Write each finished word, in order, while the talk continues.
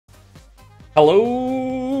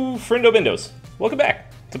Hello, friendo bendos. Welcome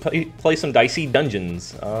back to play some Dicey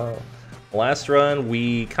Dungeons. Last run,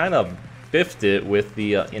 we kind of biffed it with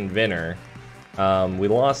the Inventor. We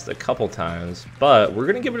lost a couple times, but we're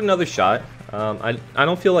going to give it another shot. I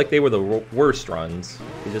don't feel like they were the worst runs.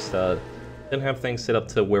 We just didn't have things set up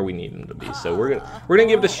to where we need them to be. So we're gonna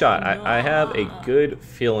give it a shot. I have a good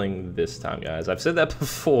feeling this time, guys. I've said that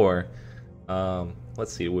before.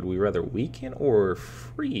 Let's see, would we rather weaken or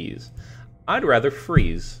freeze? I'd rather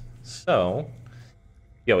freeze. So,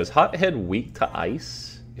 yo, is Hothead weak to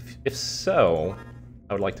ice? If so,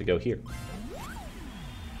 I would like to go here.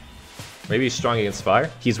 Maybe he's strong against fire?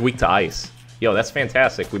 He's weak to ice. Yo, that's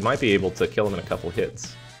fantastic. We might be able to kill him in a couple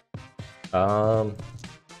hits. So,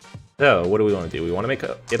 what do we want to do? We want to make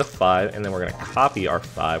it a 5, and then we're going to copy our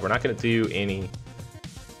 5. We're not going to do any...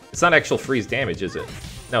 It's not actual freeze damage, is it?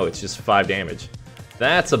 No, it's just 5 damage.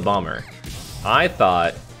 That's a bummer. I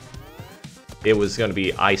thought it was going to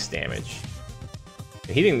be ice damage.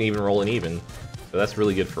 And he didn't even roll an even, so that's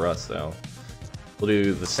really good for us, though. We'll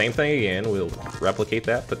do the same thing again. We'll replicate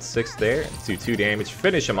that, put 6 there, do 2 damage,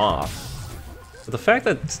 finish him off. But the fact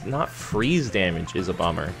that it's not freeze damage is a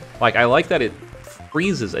bummer. Like, I like that it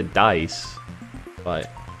freezes a dice,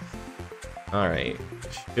 but... Alright,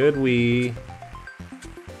 should we...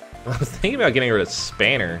 I was thinking about getting rid of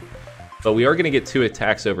Spanner, but we are going to get 2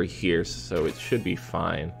 attacks over here, so it should be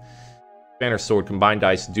fine. Spanner Sword, combined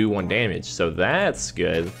dice, do 1 damage, so that's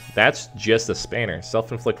good. That's just a Spanner.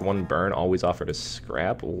 Self-inflict 1 burn, always offered a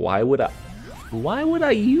scrap. Why would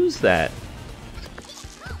I use that?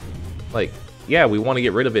 Like, yeah, we want to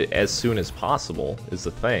get rid of it as soon as possible, is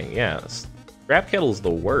the thing. Yeah, Scrap Kettle's the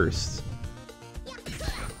worst.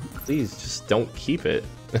 Please, just don't keep it.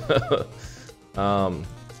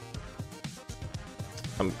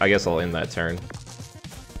 I guess I'll end that turn.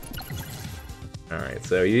 Alright,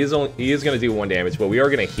 so he is going to do 1 damage, but we are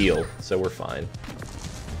going to heal, so we're fine.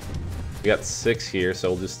 We got 6 here,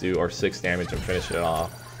 so we'll just do our 6 damage and finish it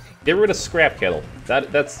off. Get rid of Scrap Kettle.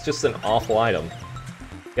 That's just an awful item.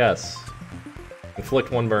 Yes.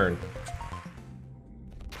 Inflict 1 burn.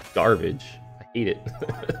 Garbage. I hate it.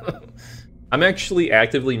 I'm actually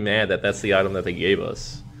actively mad that that's the item that they gave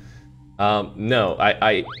us. No,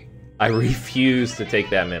 I refuse to take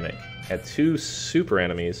that Mimic. Had 2 super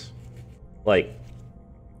enemies. Like,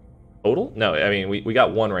 total? No, I mean, we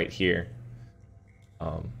got 1 right here.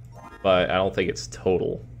 But I don't think it's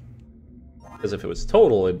total. Because if it was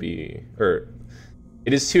total, it'd be... Or,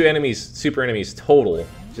 it is 2 enemies, super enemies total,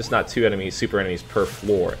 just not 2 enemies, super enemies per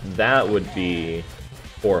floor. That would be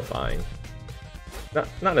horrifying. Not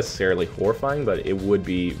necessarily horrifying, but it would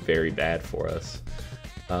be very bad for us.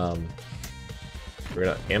 We're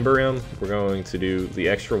gonna Ember him. We're going to do the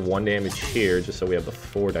extra 1 damage here, just so we have the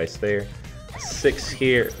 4 dice there. 6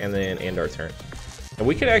 here, and then end our turn. And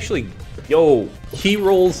we could actually... Yo, he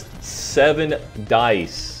rolls 7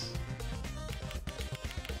 dice.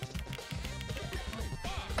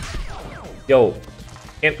 Yo,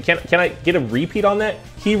 can I get a repeat on that?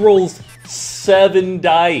 He rolls 7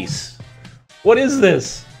 dice. What is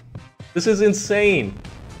this? This is insane.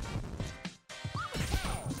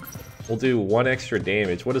 We'll do 1 extra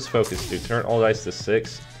damage. What does focus do? Turn all dice to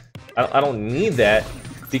 6. I don't need that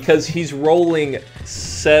because he's rolling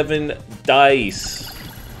 7 dice.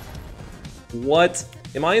 What?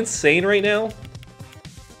 Am I insane right now?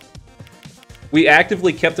 We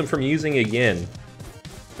actively kept him from using again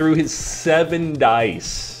through his 7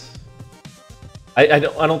 dice. I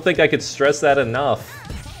don't think I could stress that enough.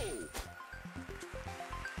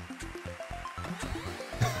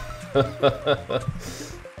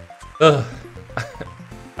 Ugh.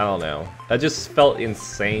 I don't know. That just felt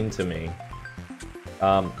insane to me.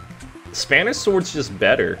 Spanish Sword's just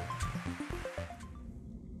better.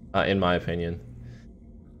 In my opinion.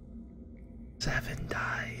 7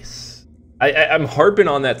 dice. I'm harping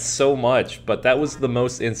on that so much, but that was the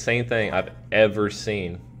most insane thing I've ever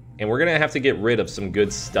seen. And we're gonna have to get rid of some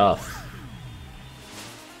good stuff.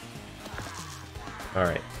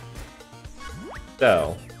 Alright.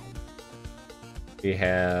 So... We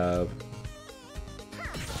have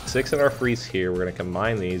 6 in our freeze here. We're going to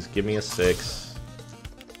combine these. Give me a 6.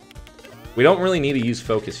 We don't really need to use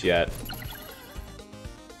focus yet.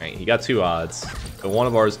 Alright, he got 2 odds. But one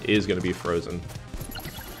of ours is going to be frozen.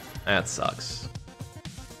 That sucks.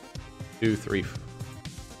 2, 3.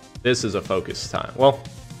 This is a focus time. Well,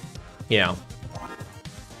 yeah.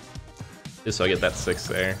 Just so I get that 6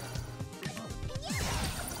 there.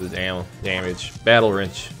 Damn damage. Battle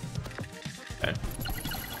Wrench. Okay.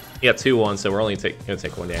 He got 2-1, so we're only gonna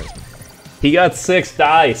take 1 damage. He got 6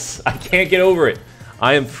 dice. I can't get over it.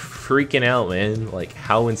 I am freaking out, man. Like,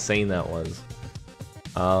 how insane that was.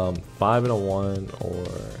 5 and a 1, or...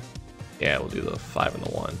 Yeah, we'll do the 5 and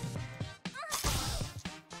the 1.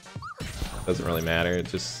 Doesn't really matter, it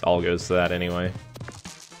just all goes to that anyway.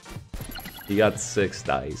 You got 6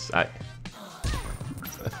 dice.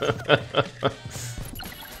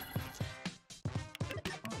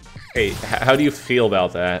 Hey, how do you feel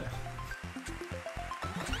about that?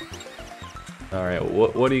 Alright,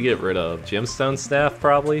 what do you get rid of? Gemstone Staff,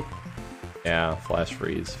 probably? Yeah, Flash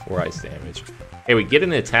Freeze, 4 ice damage. Hey, we get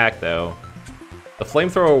an attack, though. The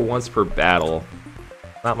Flamethrower once per battle.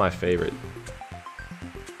 Not my favorite.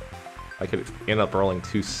 I could end up rolling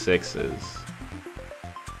 2 6s.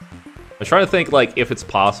 I'm trying to think, like, if it's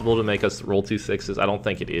possible to make us roll 2 6s. I don't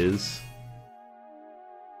think it is.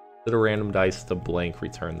 Set a random dice to blank,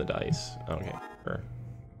 return the dice. Okay, sure.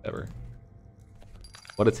 Whatever.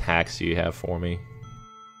 What attacks do you have for me?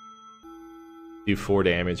 Do 4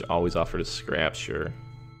 damage, always offer to scrap, sure.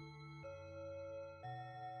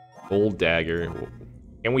 Gold dagger.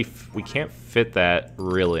 And we can't fit that,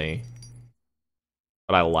 really.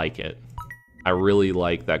 But I like it. I really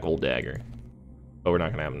like that gold dagger. But we're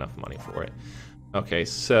not gonna have enough money for it. Okay,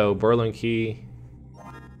 so Berlin Key.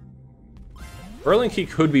 Berlin Key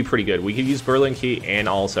could be pretty good. We could use Berlin Key and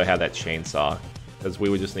also have that chainsaw. Because we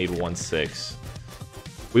would just need 1 6.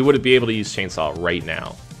 We would be able to use chainsaw right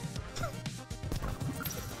now.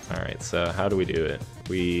 Alright, so how do we do it?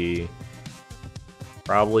 We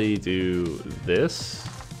probably do this.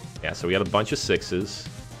 Yeah, so we got a bunch of 6s.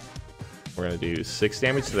 We're going to do 6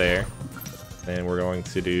 damage there. And we're going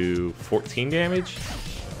to do 14 damage.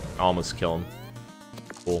 Almost kill him.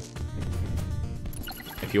 Cool.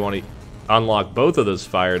 If you want to unlock both of those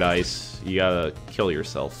fire dice, you gotta kill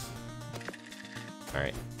yourself.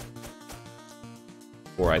 Alright.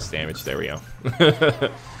 4 ice damage, there we go.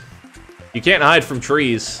 You can't hide from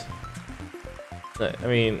trees. I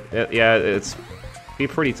mean, yeah, it's be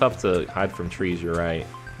pretty tough to hide from trees, you're right.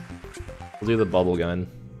 We'll do the bubble gun.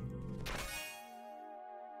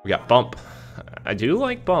 We got Bump. I do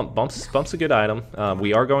like Bump. Bump's a good item.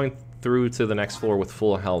 We are going through to the next floor with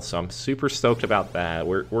full health, so I'm super stoked about that.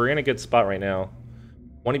 We're in a good spot right now.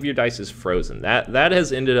 One of your dice is frozen. That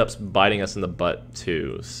has ended up biting us in the butt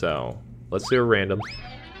too, so let's do a random.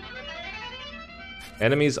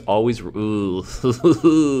 Enemies always enemies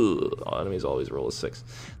always roll a 6.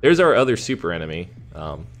 There's our other super enemy.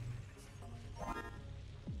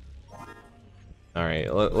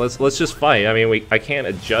 Alright, let's just fight. I mean, I can't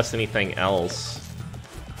adjust anything else.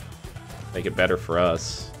 Make it better for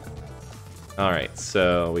us. Alright,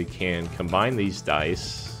 so we can combine these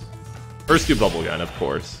dice. First do bubble gun, of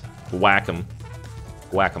course. Whack 'em.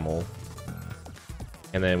 Whack-a-mole.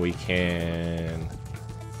 And then we can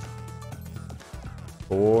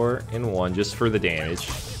 4 and 1 just for the damage.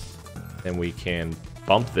 Then we can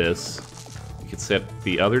bump this. We can set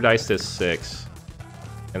the other dice to 6.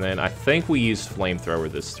 And then I think we used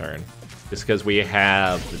Flamethrower this turn. Just because we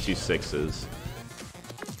have the 2 6s.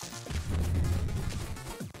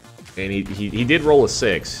 And he did roll a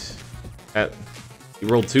 6. He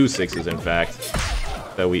rolled 2 6s, in fact.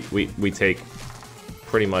 So we take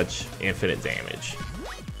pretty much infinite damage.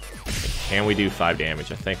 Can we do 5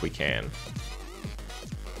 damage? I think we can.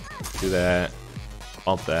 Do that.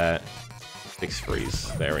 Bump that. 6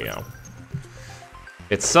 freeze. There we go.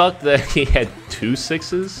 It sucked that he had 2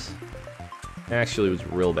 6s. Actually, it was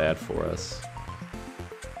real bad for us.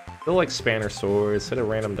 Still like Spanner Swords. Hit a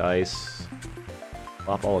random dice.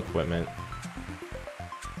 Flop all equipment.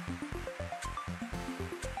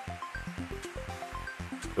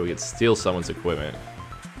 So we could steal someone's equipment.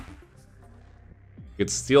 We could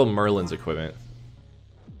steal Merlin's equipment.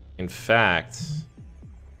 In fact,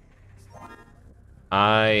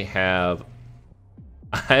 I have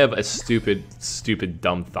a stupid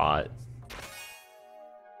dumb thought.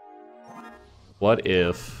 What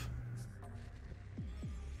if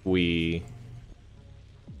we...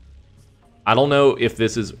 I don't know if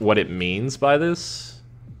this is what it means by this,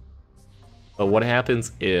 but what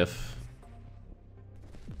happens if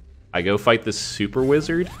I go fight this super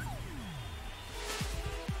wizard,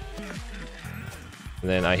 and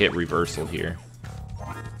then I hit reversal here,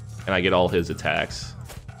 and I get all his attacks,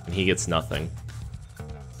 and he gets nothing?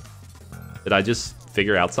 Did I just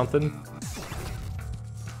figure out something?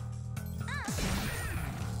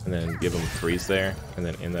 And then give him freeze there, and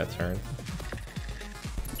then end that turn.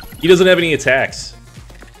 He doesn't have any attacks.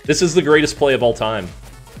 This is the greatest play of all time.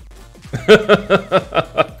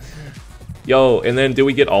 Yo, and then do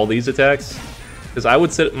we get all these attacks? Because I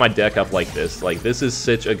would set my deck up like this. Like, this is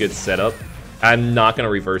such a good setup. I'm not going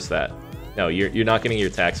to reverse that. No, you're not getting your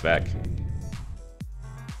attacks back.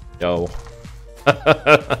 Yo.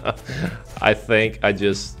 I think I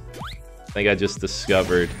just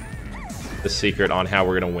discovered the secret on how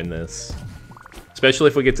we're gonna win this. Especially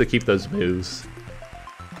if we get to keep those moves.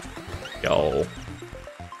 Yo.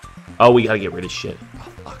 Oh, we gotta get rid of shit.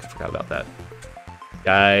 Oh, fuck, I forgot about that.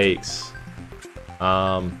 Yikes.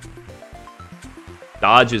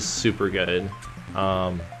 Dodge is super good.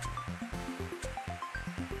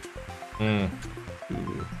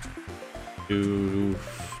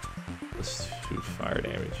 Let's do fire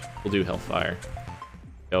damage. We'll do Hellfire.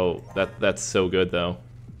 Yo, that's so good though.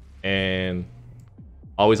 And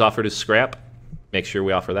always offer to scrap. Make sure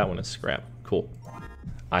we offer that one as scrap. Cool.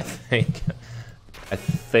 I think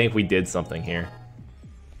we did something here.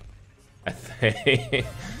 I think.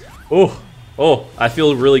 Oh, I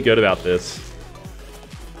feel really good about this.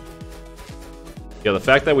 Yo, the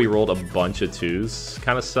fact that we rolled a bunch of 2s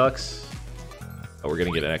kind of sucks. Oh, we're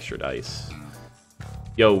gonna get an extra dice.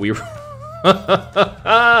 Yo, we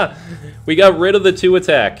got rid of the 2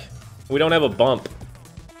 attack. We don't have a bump.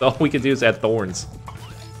 All we could do is add thorns.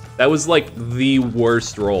 That was like the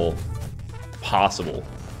worst roll possible.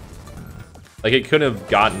 Like it couldn't have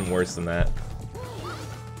gotten worse than that.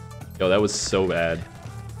 Yo, that was so bad.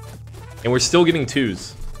 And we're still getting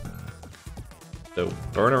 2s. So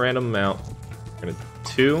burn a random amount. We're gonna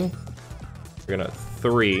 2. We're gonna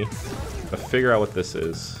 3. Gonna figure out what this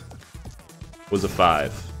is. Was a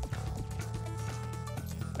 5.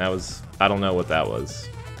 That was, I don't know what that was.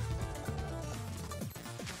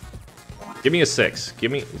 Give me a 6.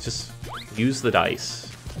 Give me, just use the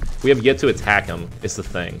dice. We have yet to attack him, is the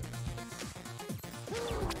thing.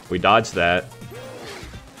 We dodged that.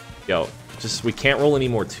 Yo, just, we can't roll any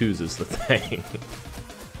more 2s is the thing.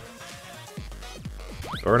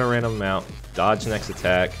 Burn a random amount. Dodge next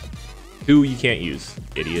attack. 2 you can't use,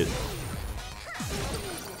 idiot.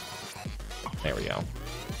 There we go.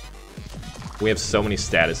 We have so many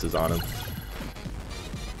statuses on him.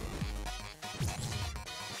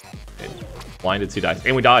 Okay. Blinded 2 dice.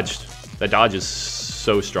 And we dodged. That dodge is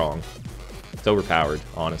so strong. It's overpowered,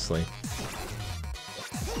 honestly.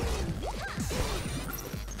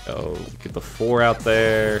 Oh, get the 4 out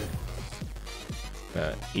there.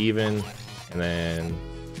 Even. And then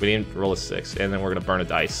we didn't roll a 6. And then we're gonna burn a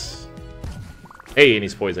dice. Hey, and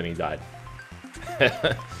he's poisoned. He died.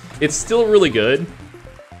 It's still really good.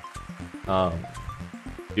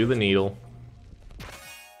 Do the needle.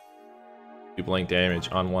 Do blank damage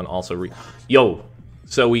on 1. Also yo.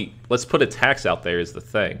 So let's put attacks out there is the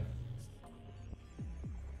thing.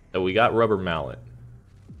 So we got rubber mallet.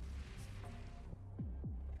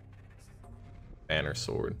 Banner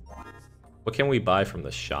sword. What can we buy from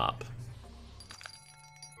the shop?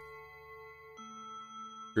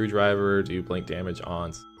 Screwdriver, do blank damage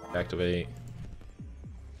on, activate.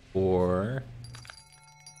 Or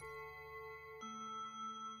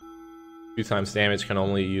 2 times damage can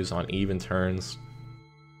only use on even turns.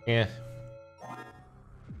 Yeah.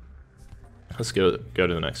 Let's go to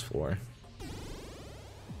the next floor.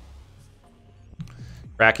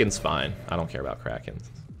 Kraken's fine. I don't care about Krakens.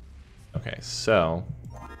 Okay, so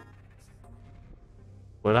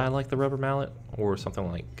would I like the rubber mallet or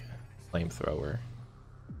something like flamethrower?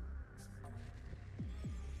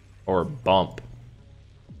 Or bump?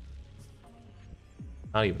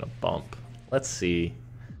 Not even a bump. Let's see.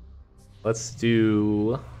 Let's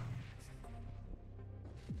do.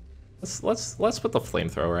 Let's put the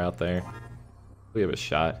flamethrower out there. We have a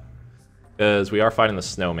shot because we are fighting the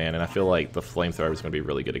snowman, and I feel like the flamethrower is going to be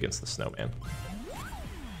really good against the snowman.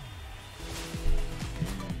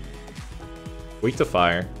 Weak to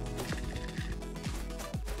fire.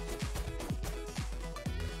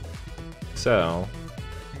 So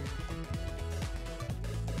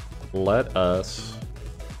let us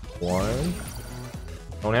 1.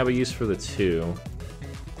 Don't have a use for the 2.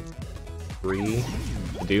 3.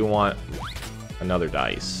 I do want another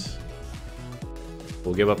dice.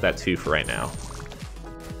 We'll give up that 2 for right now.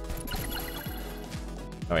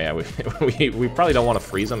 Oh yeah, we probably don't want to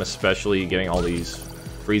freeze them, especially getting all these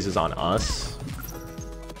freezes on us.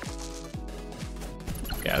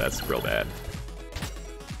 Yeah, that's real bad.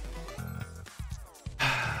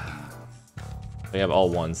 We have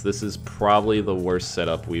all 1s. This is probably the worst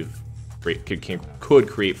setup we've could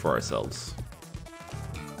create for ourselves.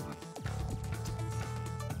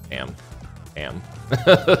 Damn.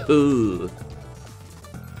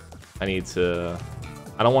 I need to.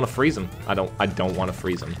 I don't want to freeze him. I don't want to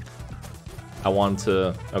freeze him. I want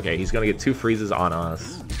to. Okay, he's gonna get 2 freezes on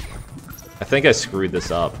us. I think I screwed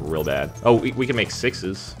this up real bad. Oh, we can make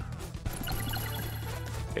 6s.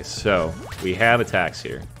 Okay, so we have attacks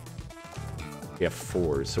here. We have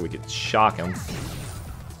 4s, so we could shock him.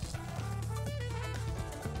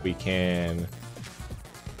 We can...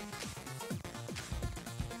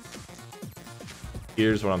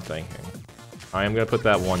 Here's what I'm thinking. I am going to put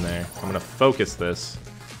that one there. I'm going to focus this.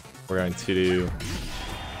 We're going to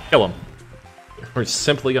kill him. We're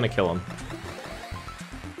simply going to kill him.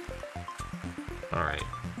 Alright.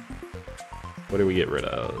 What do we get rid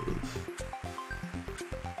of?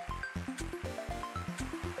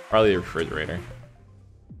 Probably the refrigerator.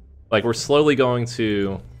 Like, we're slowly going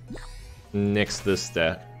to nix this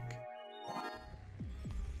deck.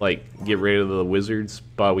 Like, get rid of the wizards,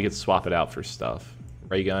 but we could swap it out for stuff.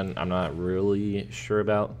 Ray gun, I'm not really sure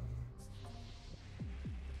about.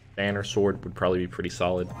 Banner sword would probably be pretty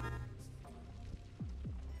solid.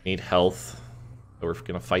 Need health, so we're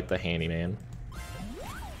gonna fight the handyman.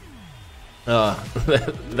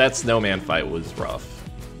 That snowman fight was rough.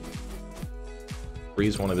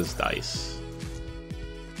 Freeze one of his dice.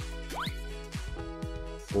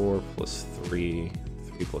 4 plus 3,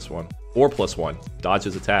 3 plus 1. 4 plus 1. Dodge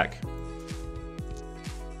his attack.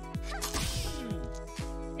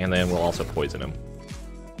 And then we'll also poison him.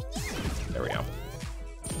 There we go.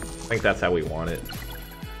 I think that's how we want it.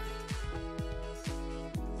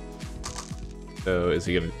 So is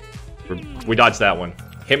he gonna... We dodged that one.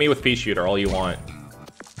 Hit me with Pea Shooter all you want.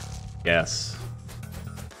 Yes.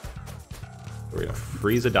 We're gonna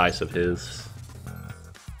freeze a dice of his.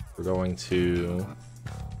 We're going to...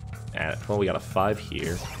 Well, we got a 5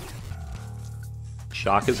 here.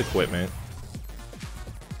 Shock his equipment.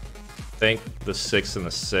 I think the 6 and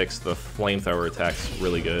the 6, the flamethrower attack's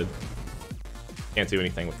really good. Can't do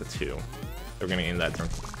anything with the 2. We're gonna end that turn.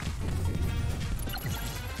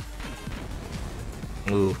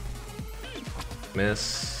 Ooh.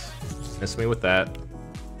 Miss me with that.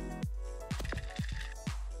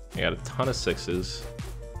 We got a ton of 6s.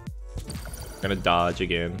 We're gonna dodge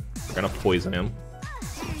again. We're gonna poison him.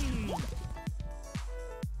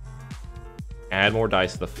 Add more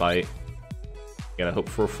dice to the fight. Gotta hope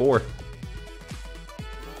for a 4.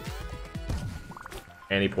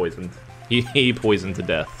 And he poisoned. He poisoned to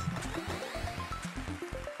death.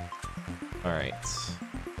 Alright.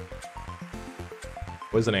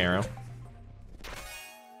 Poison arrow.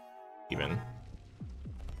 Even.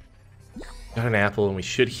 Got an apple and we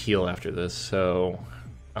should heal after this, so...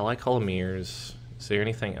 I like Hall of Mirrors. Is there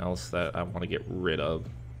anything else that I want to get rid of?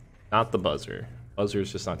 Not the buzzer.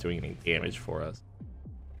 Buzzer's just not doing any damage for us.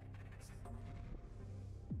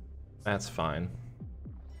 That's fine.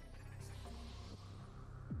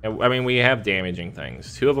 I mean, we have damaging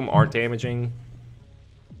things. 2 of them aren't damaging.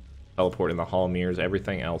 Teleport in the Hall of Mirrors.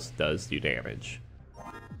 Everything else does do damage.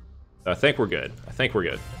 So I think we're good. I think we're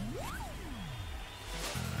good.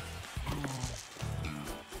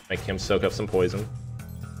 Make him soak up some poison.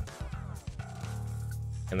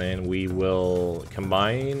 And then we will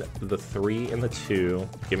combine the 3 and the 2.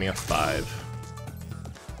 Give me a 5.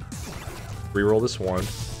 Reroll this 1.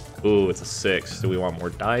 Ooh, it's a 6. Do we want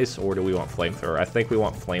more dice or do we want flamethrower? I think we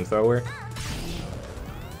want flamethrower.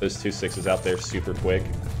 Those 2 6s out there super quick.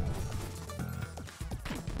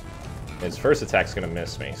 His first attack's gonna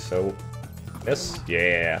miss me, so... Miss?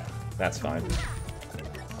 Yeah, that's fine.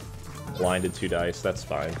 Blinded 2 dice, that's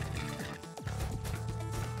fine.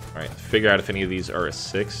 Alright, figure out if any of these are a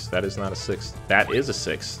 6. That is not a 6. That is a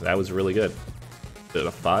 6. That was really good. Is it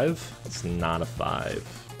a 5? It's not a 5.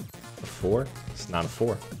 A 4? It's not a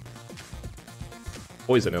 4.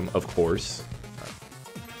 Poison him, of course.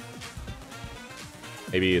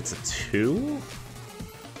 Maybe it's a 2?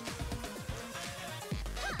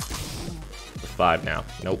 A 5 now.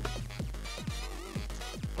 Nope.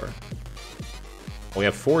 4. We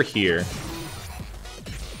have 4 here.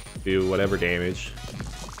 Do whatever damage.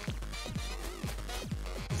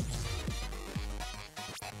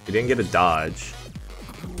 We didn't get a dodge.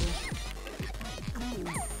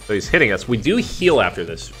 So he's hitting us. We do heal after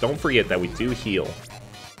this. Don't forget that we do heal.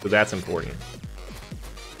 So that's important.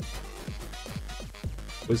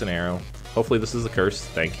 Poison arrow. Hopefully this is a curse.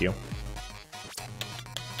 Thank you.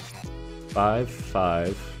 5,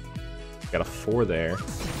 5. Got a 4 there.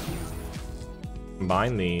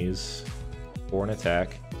 Combine these. 4 and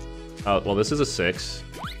attack. Oh, well, this is a 6.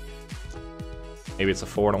 Maybe it's a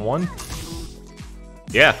 4 and a 1?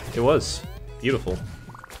 Yeah, it was. Beautiful.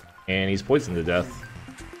 And he's poisoned to death.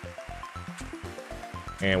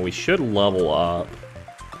 And we should level up.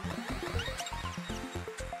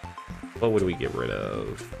 What would we get rid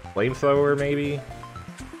of? Flamethrower, maybe?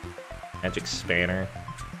 Magic Spanner.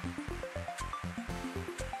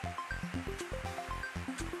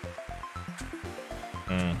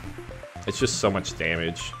 It's just so much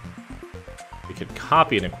damage. We could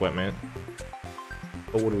copy an equipment.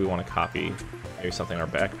 But what do we want to copy? Maybe something in our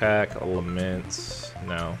backpack, elements.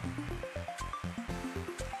 No.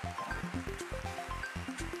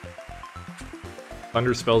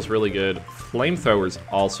 Thunder spell's really good. Flamethrower's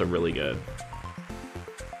also really good.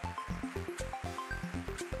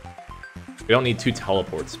 We don't need 2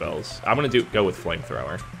 teleport spells. I'm gonna go with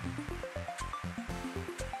Flamethrower.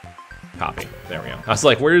 Copy. There we go. I was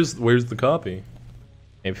like, where's the copy?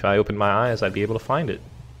 Maybe if I opened my eyes, I'd be able to find it.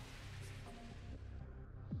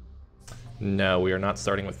 No, we are not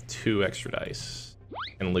starting with 2 extra dice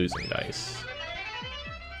and losing dice.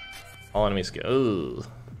 All enemies go. Ugh.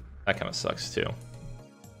 That kind of sucks too.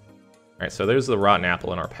 Alright, so there's the rotten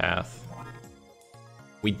apple in our path.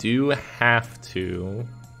 We do have to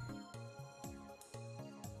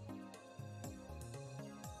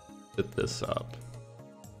set this up.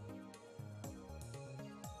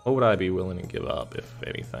 What would I be willing to give up, if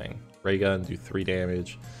anything? Ray gun, do 3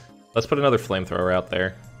 damage. Let's put another flamethrower out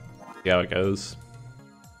there. See how it goes.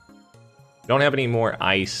 We don't have any more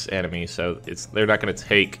ice enemies, so they're not going to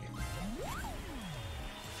take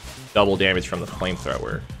double damage from the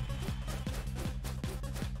flamethrower.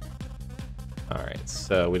 Alright,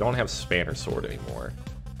 so we don't have Spanner Sword anymore.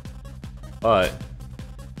 But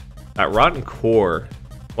that Rotten Core...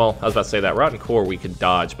 Well, I was about to say that Rotten Core we could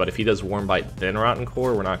dodge, but if he does Warm Bite then Rotten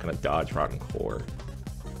Core, we're not going to dodge Rotten Core.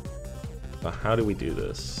 So how do we do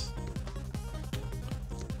this?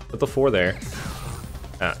 Put the 4 there.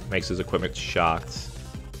 That makes his equipment shocked.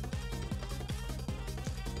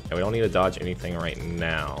 Yeah, we don't need to dodge anything right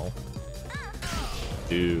now.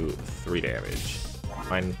 Do 3 damage.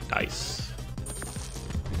 Fine dice.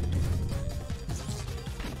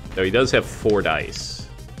 So he does have 4 dice.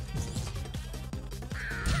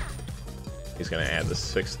 He's gonna add the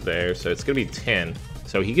 6 there, so it's gonna be 10.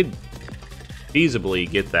 So he could feasibly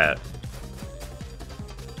get that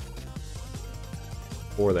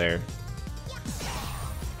 4 there.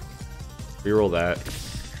 Reroll that.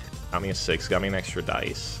 Got me a 6, got me an extra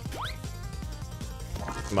dice.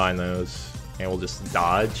 Combine those, and we'll just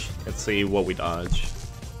dodge. Let's see what we dodge.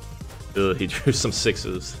 Ugh, he drew some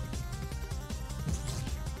 6s.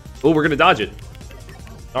 Oh, we're gonna dodge it.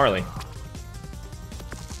 Gnarly.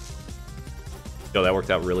 Yo, that worked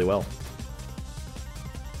out really well.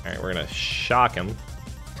 Alright, we're gonna shock him.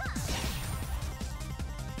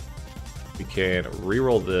 We can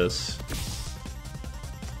reroll this.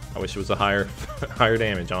 I wish it was a higher higher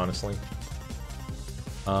damage, honestly.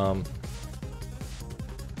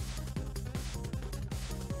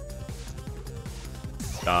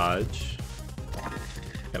 Dodge.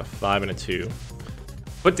 Got a 5 and a 2.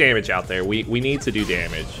 Put damage out there. We need to do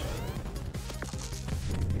damage.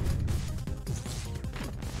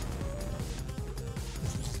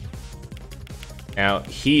 Now,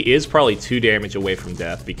 he is probably 2 damage away from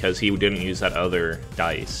death because he didn't use that other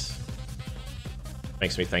dice.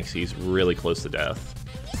 Makes me think he's really close to death.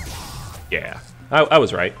 Yeah, I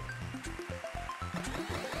was right.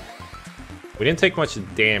 We didn't take much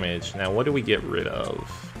damage. Now, what do we get rid of?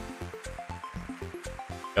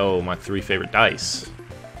 Oh, my 3 favorite dice.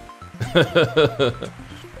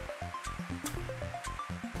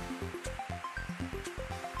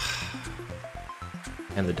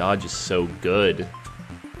 And the dodge is so good.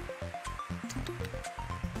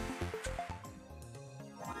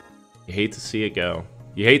 You hate to see it go.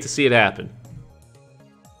 You hate to see it happen.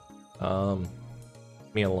 Give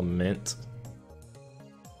me a lament.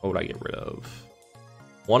 What would I get rid of?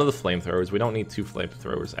 One of the flamethrowers. We don't need 2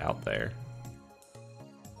 flamethrowers out there.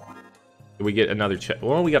 Do we get another check?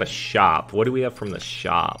 Well, we got a shop. What do we have from the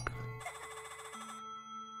shop?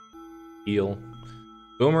 Heal.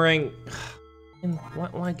 Boomerang.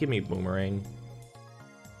 Why give me boomerang?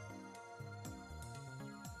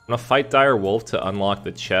 I'm gonna fight Dire Wolf to unlock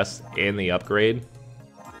the chest and the upgrade.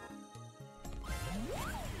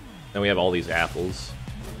 Then we have all these apples.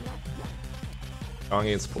 Strong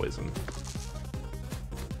against poison.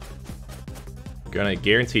 Gonna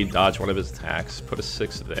guarantee dodge one of his attacks. Put a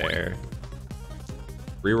 6 there.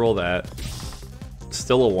 Reroll that.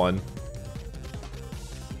 Still a 1.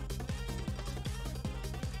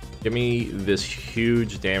 Give me this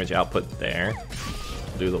huge damage output there.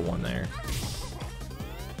 I'll do the 1 there.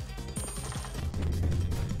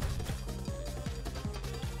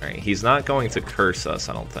 Alright, he's not going to curse us,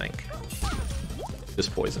 I don't think.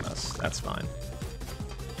 Just poison us. That's fine.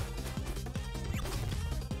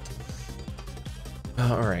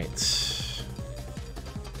 Alright.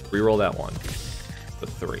 Reroll that 1. The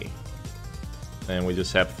 3. And we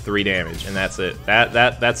just have 3 damage, and that's it.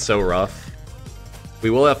 That's so rough. We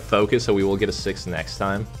will have focus, so we will get a 6 next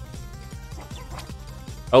time.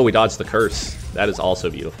 Oh, we dodged the curse. That is also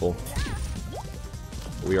beautiful.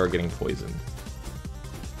 We are getting poisoned.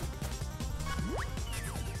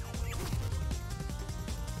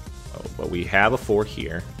 we have a 4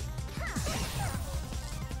 here.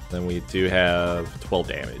 Then we do have 12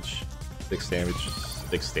 damage. 6 damage,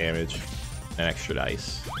 6 damage, and extra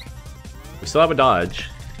dice. We still have a dodge.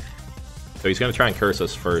 So he's gonna try and curse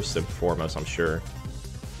us first and foremost, I'm sure.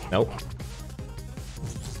 Nope.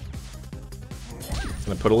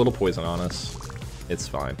 Gonna put a little poison on us. It's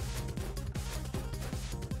fine.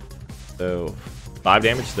 So 5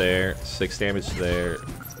 damage there, 6 damage there,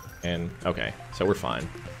 and okay, so we're fine.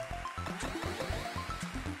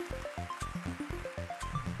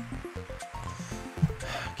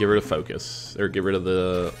 Get rid of focus, or get rid of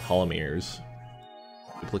the Hall of Mirrors.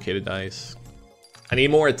 Duplicated dice. I need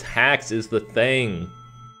more attacks is the thing.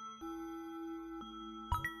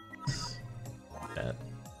 That.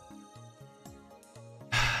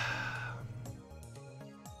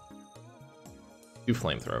 2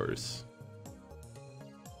 flamethrowers.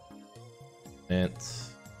 Int.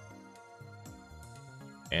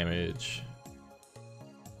 Damage.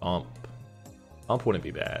 Bump. Bump wouldn't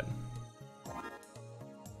be bad.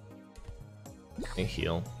 And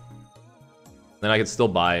heal. Then I could still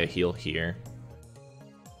buy a heal here.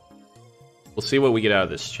 We'll see what we get out of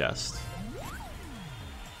this chest.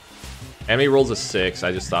 Enemy rolls a 6.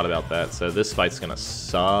 I just thought about that. So this fight's gonna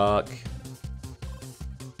suck.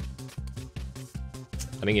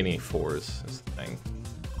 I didn't get any 4s. Is the thing.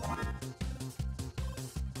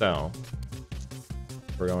 So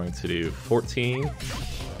we're going to do 14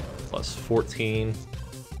 plus 14.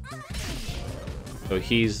 So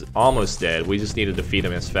he's almost dead. We just need to defeat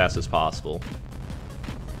him as fast as possible.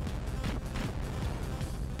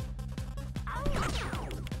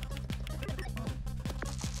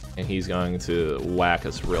 And he's going to whack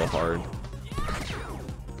us real hard.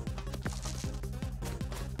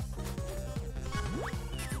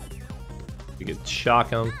 We could shock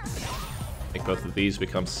him. Make both of these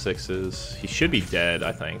become 6s. He should be dead,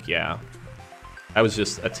 I think, yeah. That was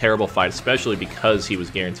just a terrible fight, especially because he was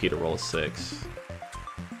guaranteed to roll a 6.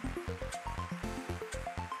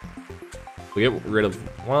 We get rid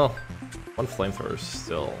of, well, 1 flamethrower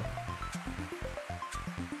still.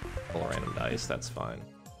 Roll a random dice, that's fine.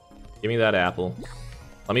 Give me that apple.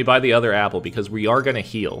 Let me buy the other apple because we are gonna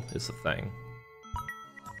heal, is the thing.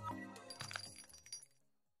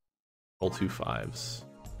 Roll 2 5s.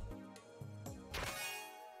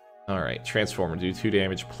 Alright, Transformer, do 2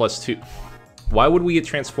 damage plus 2. Why would we get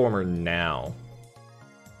Transformer now?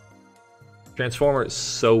 Transformer is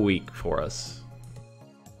so weak for us.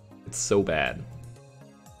 It's so bad.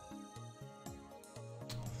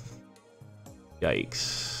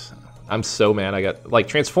 Yikes. I'm so mad I got... Like,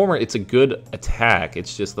 Transformer, it's a good attack.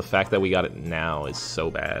 It's just the fact that we got it now is so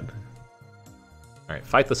bad. Alright,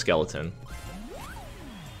 fight the skeleton.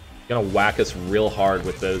 He's gonna whack us real hard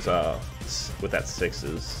with those, with that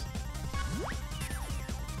 6s.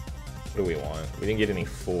 What do we want? We didn't get any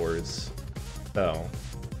 4s. So,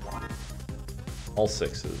 all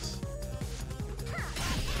 6s.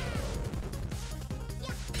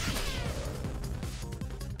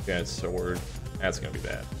 Yeah, it's sword. That's gonna be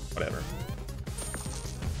bad. Whatever.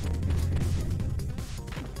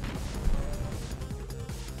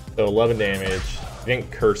 So 11 damage. He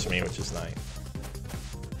didn't curse me, which is nice.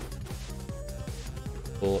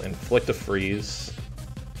 We'll inflict a freeze.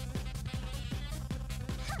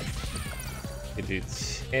 We do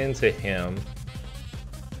 10 to him.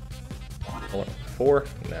 4?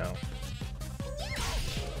 No.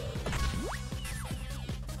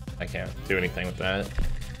 I can't do anything with that.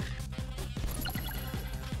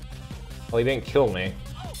 Well, he didn't kill me.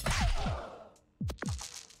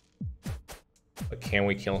 But can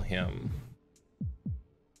we kill him?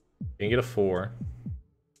 Can you get a 4?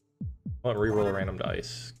 I want to reroll a random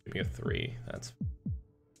dice. Give me a 3. That's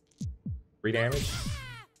 3 damage.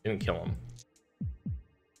 Didn't kill him.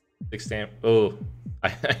 6 damage. Oh,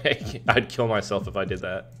 I'd kill myself if I did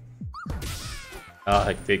that.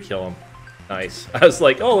 I did kill him. Nice. I was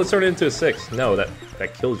like, oh, let's turn it into a 6. No,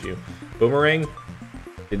 that kills you. Boomerang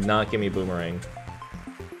did not give me boomerang.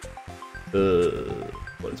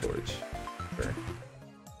 What is torch? Sure.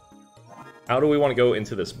 How do we want to go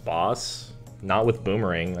into this boss? Not with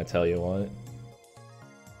boomerang, I tell you what.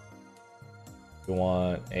 We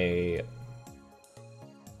want a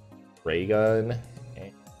ray gun.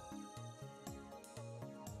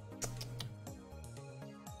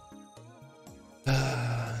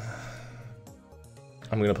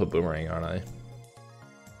 I'm gonna put boomerang, aren't I?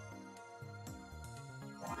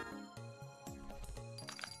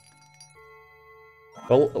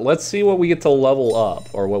 Well, let's see what we get to level up,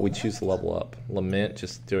 or what we choose to level up. Lament,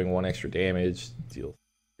 just doing 1 extra damage. Deal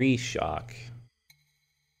 3 shock.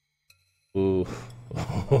 Ooh.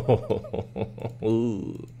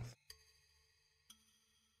 Ooh.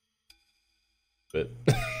 But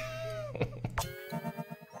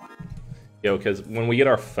yo, because when we get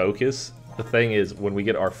our focus, the thing is, when we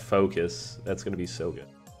get our focus, that's gonna be so good.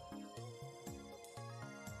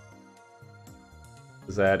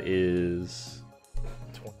 That is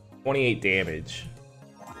 28 damage.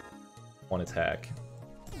 One attack.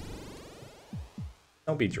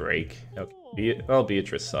 Don't be Drake. Okay. Well,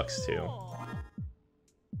 Beatrice sucks too.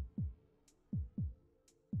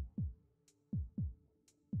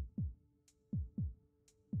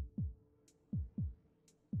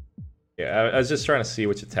 Yeah, I was just trying to see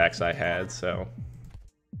which attacks I had, so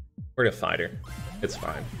we're gonna fight her. It's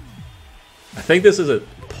fine. I think this is a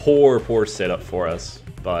poor setup for us,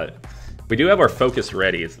 but we do have our focus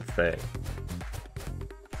ready is the thing.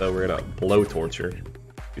 So we're gonna blow torture,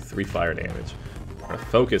 do 3 fire damage. We're gonna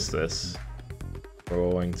focus this. We're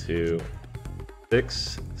going to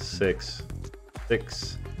 6, 6,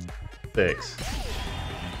 6, 6.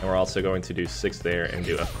 And we're also going to do 6 there and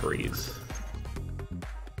do a freeze.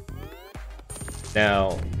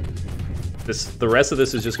 Now, the rest of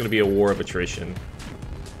this is just gonna be a war of attrition.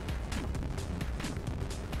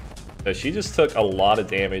 So she just took a lot of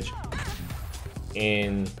damage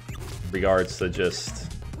in regards to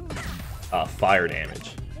just fire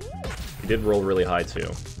damage. She did roll really high too.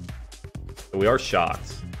 So we are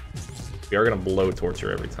shocked. We are going to blow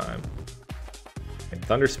torture every time. Okay,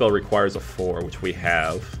 Thunder Spell requires a 4, which we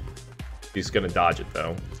have. She's going to dodge it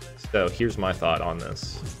though. So here's my thought on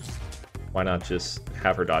this. Why not just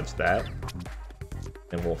have her dodge that?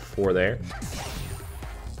 And we'll 4 there.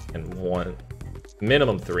 And 1.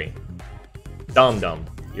 Minimum 3. Dum-dum.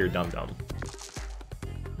 You're dum-dum.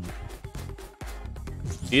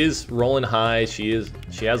 She is rolling high. She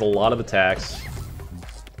has a lot of attacks.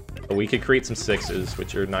 But we could create some 6s,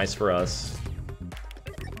 which are nice for us.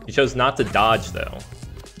 She chose not to dodge, though.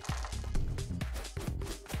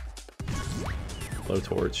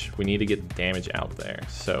 Blowtorch. We need to get damage out there.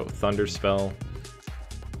 So, Thunder Spell.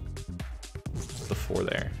 The 4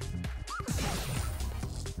 there.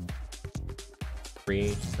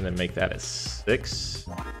 3, and then make that a 6.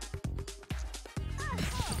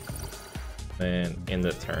 And end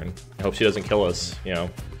the turn. I hope she doesn't kill us, you know.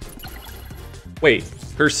 Wait,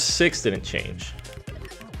 her 6 didn't change.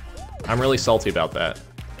 I'm really salty about that.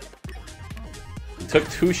 We took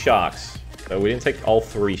 2 shocks, but we didn't take all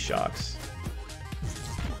 3 shocks.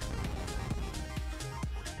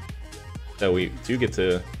 So we do get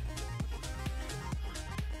to...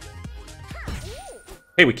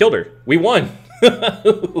 Hey, we killed her! We won!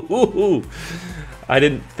 I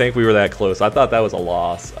didn't think we were that close. I thought that was a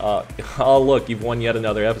loss. Oh, look, you've won yet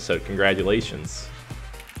another episode. Congratulations.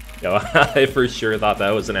 Yo, I for sure thought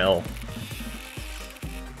that was an L.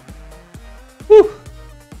 Whew.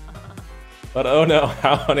 But oh no,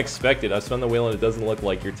 how unexpected. I spun the wheel and it doesn't look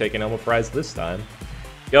like you're taking home a prize this time.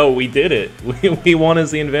 Yo, we did it. We won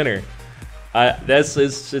as the inventor. That's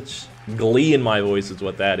such glee in my voice is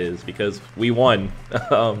what that is, because we won.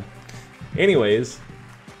 Anyways,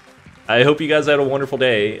 I hope you guys had a wonderful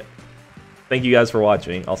day. Thank you guys for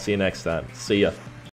watching. I'll see you next time. See ya.